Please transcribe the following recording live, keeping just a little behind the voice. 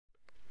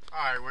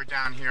Alright, we're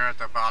down here at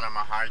the bottom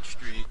of Hyde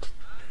Street.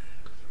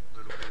 A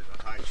little bit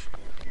of Hyde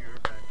Street here,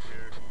 back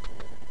there.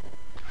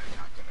 I'm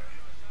not gonna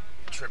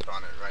trip on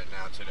it right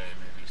now today.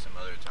 Maybe some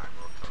other time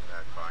we'll come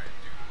back by and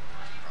do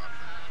more proper.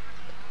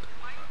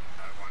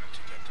 I wanted to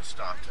get to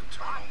Stockton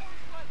Tunnel.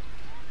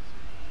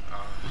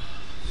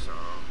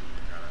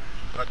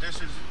 But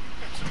this is,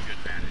 got some good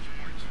vantage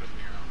points from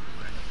here on the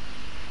way.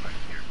 Right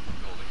here,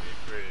 Golden Gate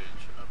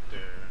Bridge, up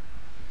there,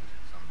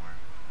 somewhere.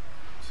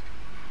 Let's see.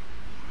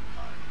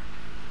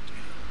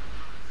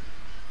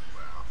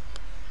 Well,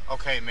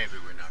 okay, maybe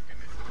we're not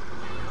going to do the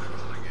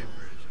Golden Gate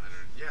Bridge.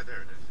 Yeah,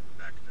 there it is,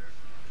 back there.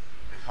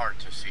 It's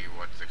hard to see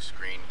what the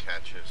screen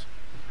catches.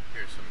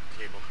 Here's some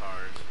cable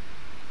cars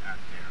at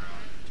their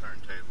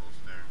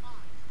turntables there,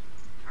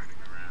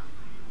 turning around.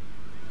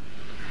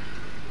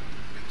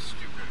 And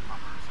stupid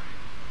Hummer thing.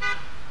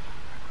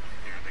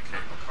 Here, the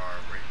cable car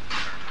waiting to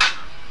turn around.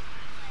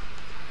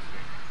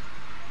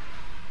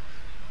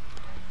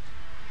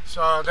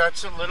 So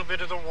that's a little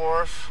bit of the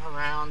wharf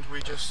around.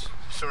 We just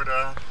sort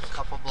of a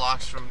couple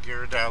blocks from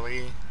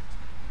Ghirardelli,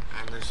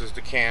 and this is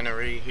the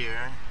cannery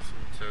here.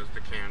 So it says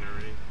the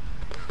cannery.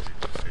 As you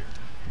can see.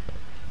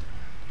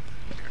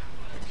 Here,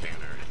 the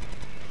cannery.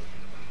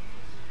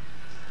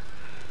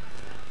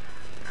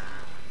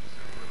 And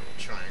a little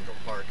triangle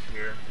park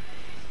here.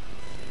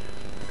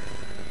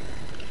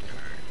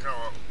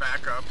 Go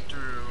back up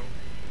through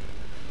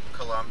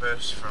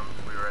Columbus.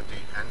 We were at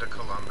the end of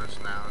Columbus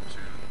now to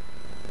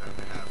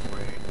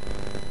halfway.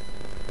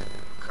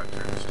 Cut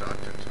through the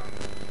Stockton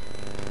Tunnel.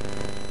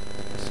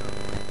 So,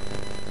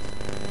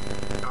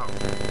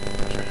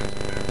 transit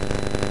there.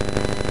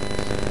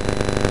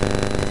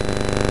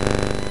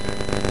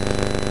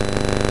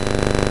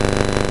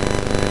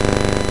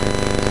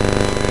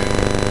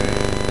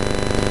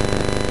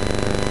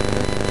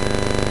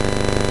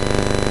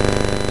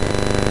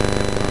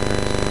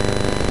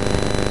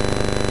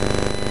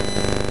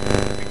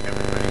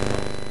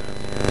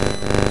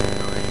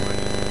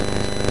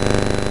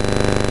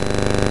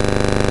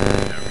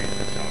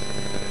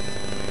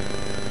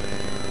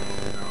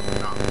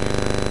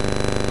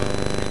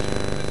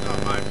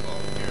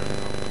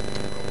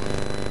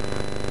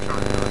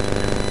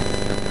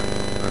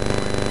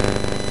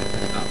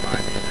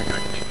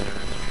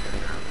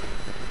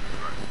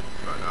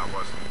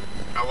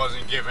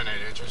 Given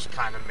it just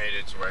kind of made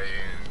its way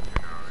in,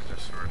 it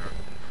just sort of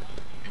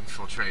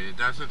infiltrated.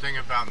 That's the thing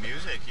about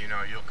music, you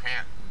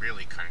can't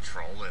really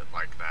control it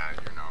like that,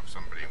 if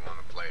somebody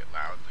want to play it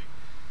loudly,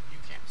 you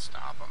can't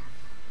stop them.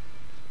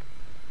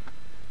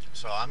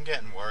 So I'm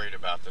getting worried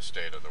about the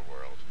state of the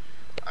world.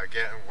 I'm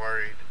getting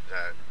worried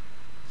that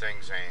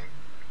things ain't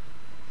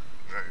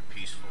very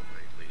peaceful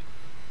lately,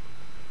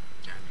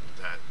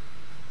 and that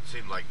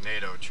seemed like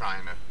NATO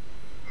trying to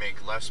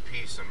make less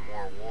peace and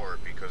more war,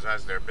 because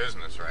that's their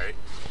business, right?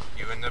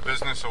 You in the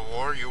business of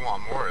war, you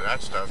want more of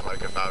that stuff.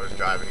 Like if I was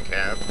driving a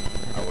cab,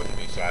 I wouldn't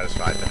be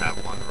satisfied to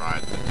have one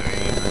ride a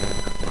day, even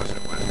unless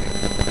it went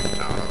into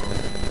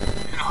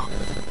Tahoe,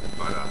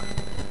 But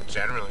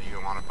generally, you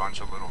want a bunch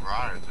of little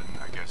rides,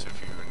 and I guess if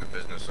you're in the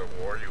business of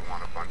war, you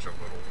want a bunch of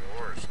little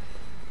wars,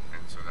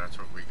 and so that's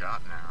what we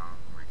got now.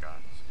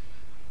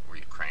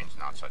 Ukraine's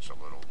not such a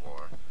little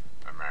war.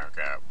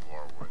 America at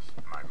war with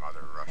my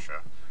mother,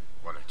 Russia.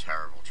 What a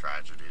terrible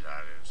tragedy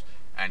that is.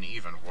 And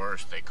even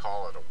worse, they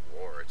call it a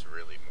war. It's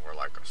really more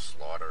like a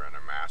slaughter and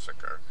a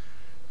massacre.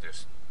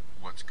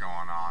 What's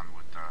going on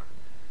with the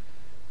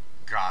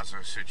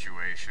Gaza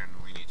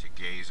situation. We need to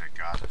gaze at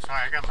Gaza.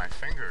 Sorry, I got my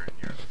finger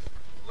in your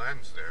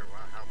lens there.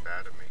 Wow, how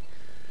bad of me.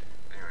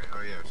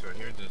 Anyway, so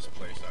here's this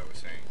place I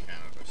was saying,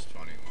 Cannabis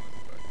 21,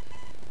 but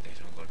they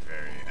don't look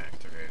very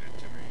activated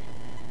to me.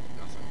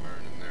 Nothing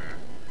burning there.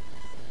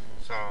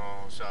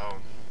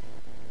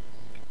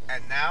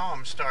 And now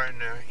I'm starting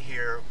to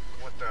hear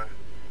what the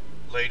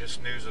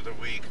latest news of the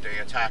week. They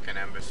attacking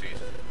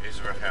embassies.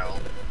 Israel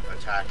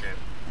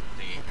attacking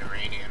the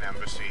Iranian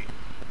embassy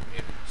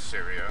in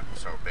Syria.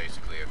 So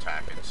basically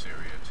attacking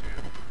Syria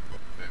too.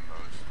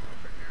 Bimbos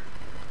over here.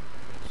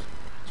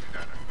 Do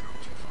that and go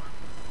too far.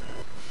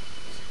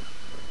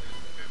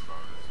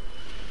 Bimbos.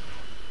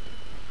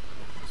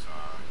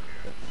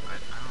 Here.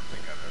 I don't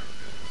think I've ever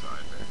been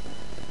inside there.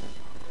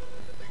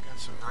 They got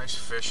some nice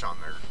fish on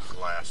their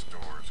glass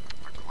doors.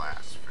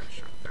 Glass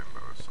fish at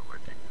Bimbos, so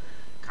like you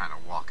kind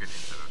of walk it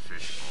into the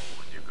fish bowl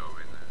when you go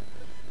in there.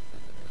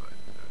 But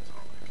that's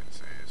all I can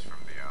say is from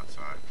the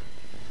outside.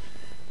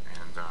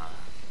 And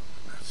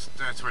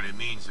that's what it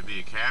means to be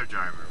a cab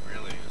driver,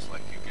 really. It's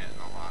like you're getting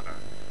a lot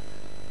of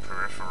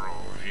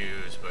peripheral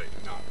views, but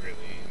not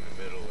really in the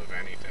middle of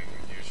anything.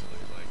 Usually,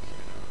 like,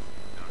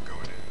 not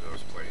going into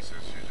those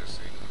places, you're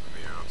just seeing them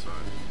from the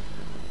outside.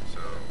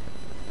 So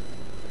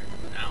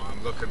now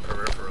I'm looking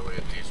peripherally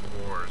at these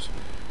wars,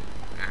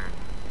 and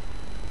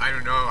I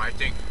don't know, I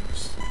think,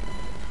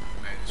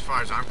 as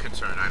far as I'm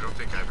concerned, I don't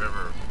think I've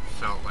ever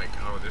felt like,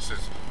 oh, this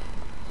is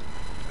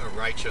a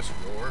righteous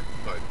war,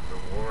 but the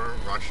war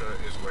Russia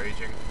is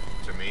waging,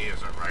 to me,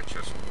 is a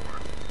righteous war,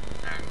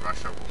 and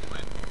Russia will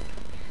win,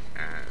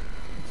 and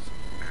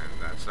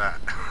that's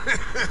that.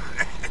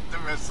 The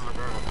rest of the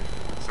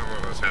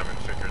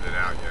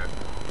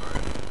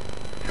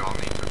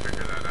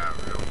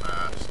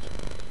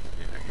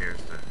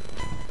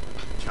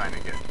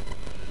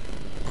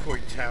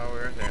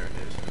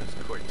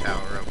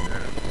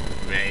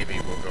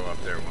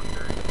up there one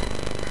day.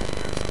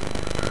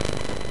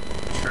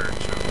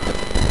 Church of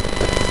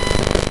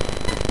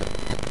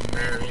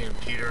Mary and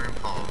Peter and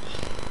Paul.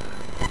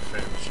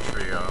 Famous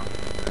trio.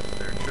 That's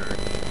their church.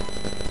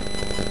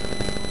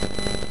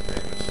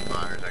 Famous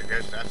spires. I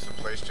guess that's the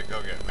place to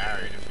go get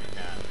married if you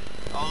can.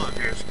 Oh look,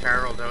 here's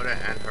Carol Dota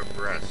and her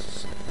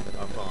breasts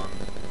up on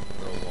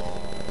the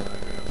wall.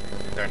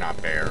 They're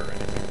not bare or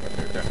anything, but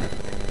they're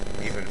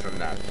definitely, even from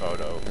that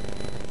photo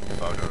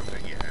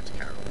thing, yeah, it's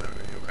Carol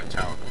Dota. You can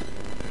tell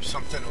there's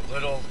something a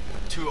little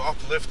too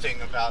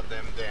uplifting about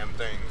them damn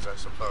things, I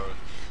suppose.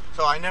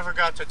 So I never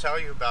got to tell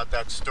you about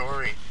that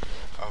story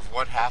of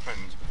what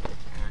happened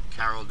at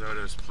Carol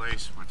Dota's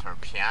place with her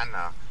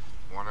piano.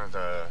 One of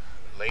the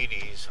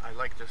ladies, I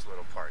like this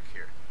little park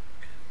here.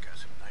 Got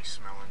some nice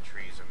smelling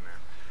trees in there.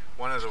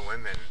 One of the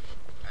women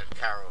at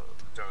Carol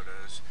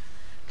Dota's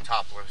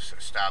topless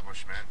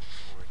establishment,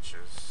 which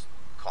is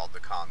called the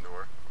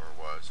Condor, or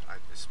was.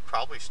 It's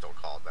probably still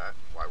called that.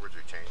 Why would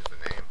you change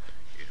the name?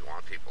 You'd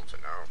want people to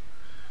know.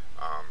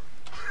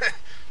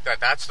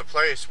 That's the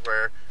place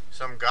where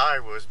some guy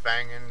was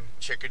banging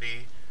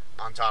chickadee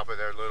on top of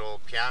their little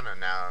piano.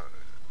 Now,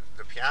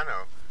 the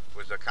piano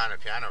was the kind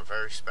of piano,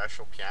 very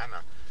special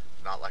piano,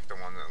 not like the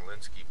one that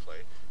Linsky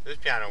played. This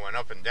piano went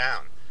up and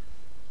down.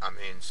 I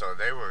mean, so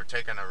they were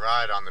taking a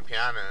ride on the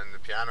piano, and the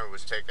piano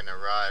was taking a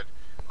ride.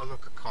 Oh,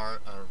 look, a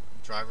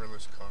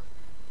driverless car.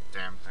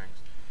 Damn things.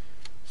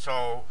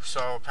 So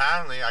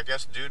apparently, I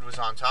guess dude was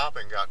on top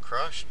and got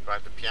crushed by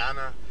the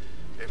piano,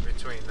 in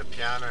between the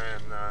piano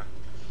and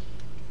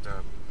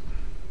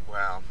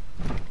well,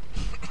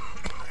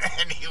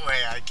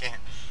 anyway, I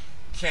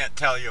can't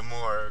tell you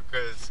more,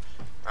 because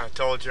I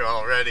told you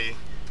already,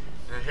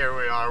 and here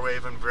we are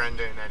waving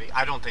Brenda and Eddie.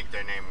 I don't think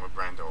their name were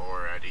Brenda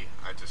or Eddie.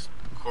 I just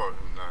quote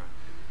in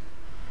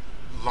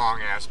the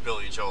long-ass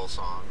Billy Joel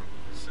song,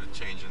 so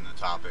changing the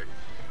topic.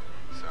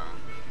 So,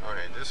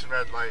 okay, this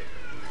red light,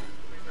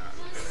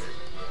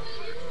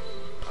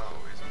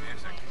 oh, it's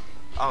music.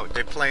 Oh,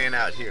 they're playing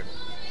out here.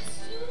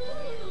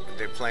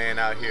 They're playing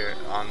out here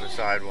on the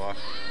sidewalk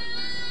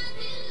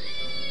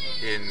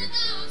in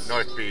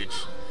North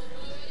Beach.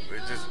 We're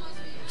just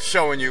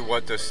showing you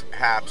what the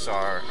haps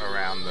are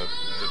around the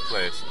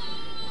place.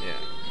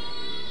 Yeah,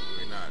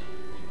 we're not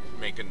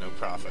making no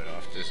profit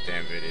off this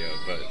damn video,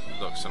 but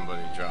look,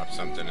 somebody dropped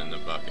something in the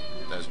bucket.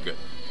 That's good.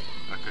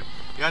 Okay.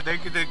 Yeah, they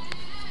could.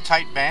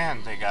 Tight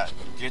band. They got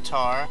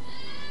guitar.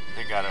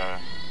 They got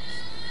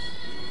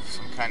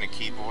some kind of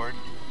keyboard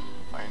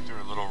playing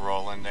through a little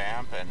Roland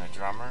amp, and a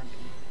drummer.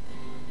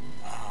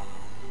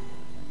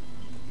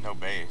 No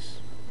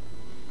bass.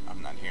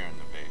 I'm not hearing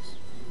the bass.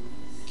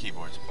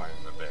 Keyboard's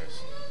playing the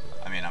bass.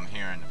 I mean, I'm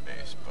hearing the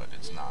bass, but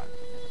it's not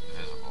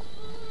visible.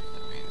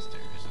 That means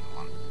there isn't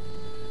one.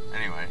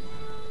 Anyway,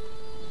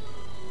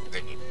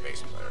 they need a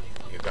bass player.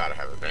 You gotta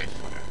have a bass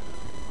player.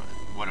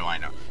 What do I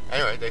know?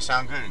 Anyway, they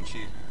sound good, and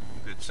she's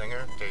a good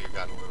singer. They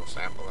got a little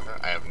sample of her.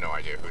 I have no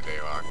idea who they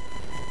are.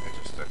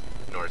 They're just a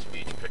North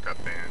Beach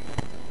pickup band,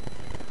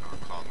 I'll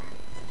call them.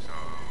 So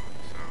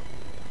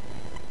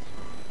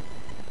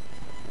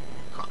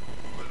caught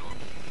a little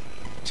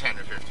 10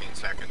 or 15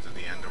 seconds at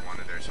the end of one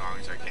of their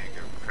songs. I can't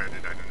give them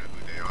credit. I don't know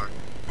who they are.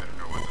 I don't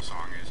know what the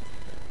song is.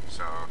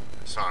 So,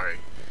 sorry.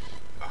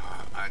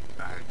 I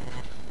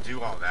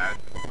do all that,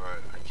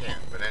 but I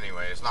can't. But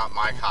anyway, it's not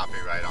my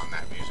copyright on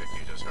that music.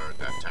 You just heard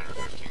that 10 or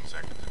 15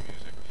 seconds of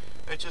music.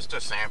 It's just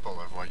a sample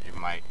of what you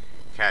might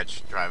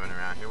catch driving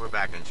around here. We're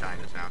back in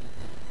Chinatown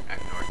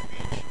at North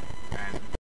Beach.